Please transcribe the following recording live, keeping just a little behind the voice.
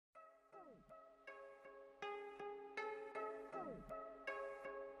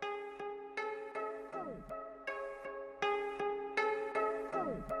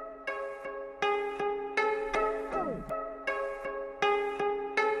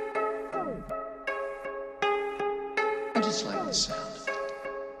I just like the sound.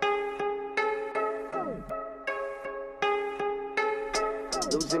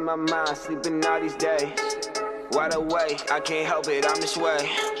 Losing my mind, sleeping all these days. Wide awake, I can't help it, I'm this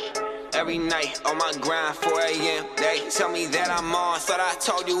way. Every night, on my grind, 4 AM. They tell me that I'm on, thought I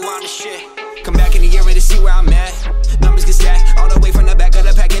told you I'm the shit. Come back in the year to see where I'm at. Numbers get stacked, all the way from the back of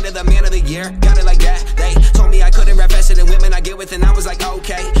the pack into the man of the year. Got it like that. They told me I couldn't rap faster than women I get with, and I was like,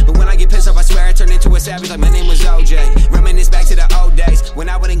 okay. But when I get pissed off, I swear I turn into a savage like my name was OJ. Reminisce back to the old days, when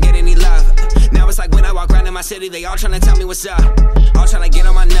I wouldn't get any love. Now it's like when I walk around in my city, they all tryna tell me what's up. All tryna get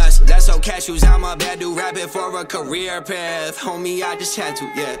on my nuts, that's so cashews. I'm a bad dude rapping for a career path. Homie, I just had to,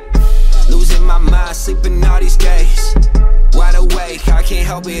 yeah. Losing my mind, sleeping all these days. Wide awake, I can't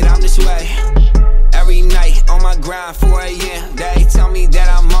help it, I'm this way. Every night, on my grind, 4 AM. They tell me that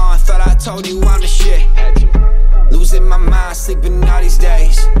I'm on, thought I told you I'm the shit. Losing my mind, sleeping all these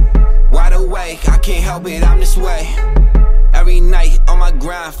days. Wide awake, I can't help it, I'm this way. Every night, on my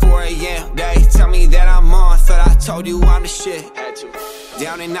grind, 4 AM. They tell me that I'm on, thought I told you I'm the shit.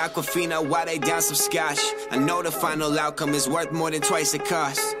 Down in Aquafina, why they down some scotch? I know the final outcome is worth more than twice the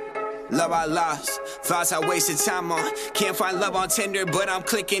cost. Love I lost, thoughts I wasted time on. Can't find love on Tinder, but I'm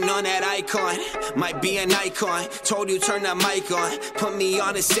clicking on that icon. Might be an icon, told you turn the mic on. Put me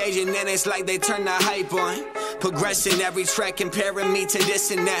on the stage and then it's like they turn the hype on. Progressing every track, comparing me to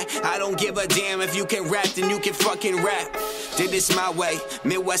this and that. I don't give a damn if you can rap, then you can fucking rap. Did this my way,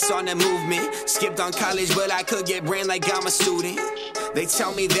 Midwest on the movement. Skipped on college, but I could get brain like I'm a student. They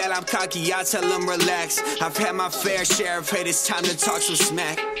tell me that I'm cocky, I tell them relax. I've had my fair share of hate, it's time to talk some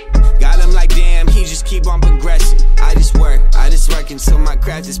smack. Got him like damn, he just keep on progressing. I just work until my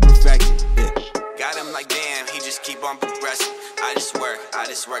craft is perfected, yeah. Got him like damn, he just keep on progressing. I just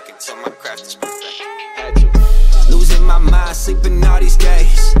work until my craft is perfected. Losing my mind, sleeping all these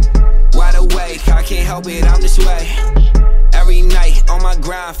days. Wide awake, I can't help it, I'm this way. Every night, on my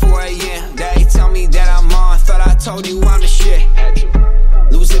grind, 4 AM. They tell me that I'm on, thought I told you I'm the shit.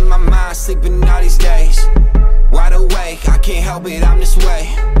 Losing my mind, sleeping all these days. Wide awake, I can't help it, I'm this way.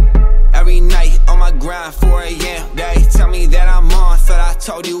 Every night, on my grind, 4 AM. They tell me that I'm on, thought I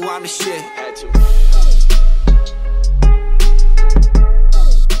told you I'm the shit.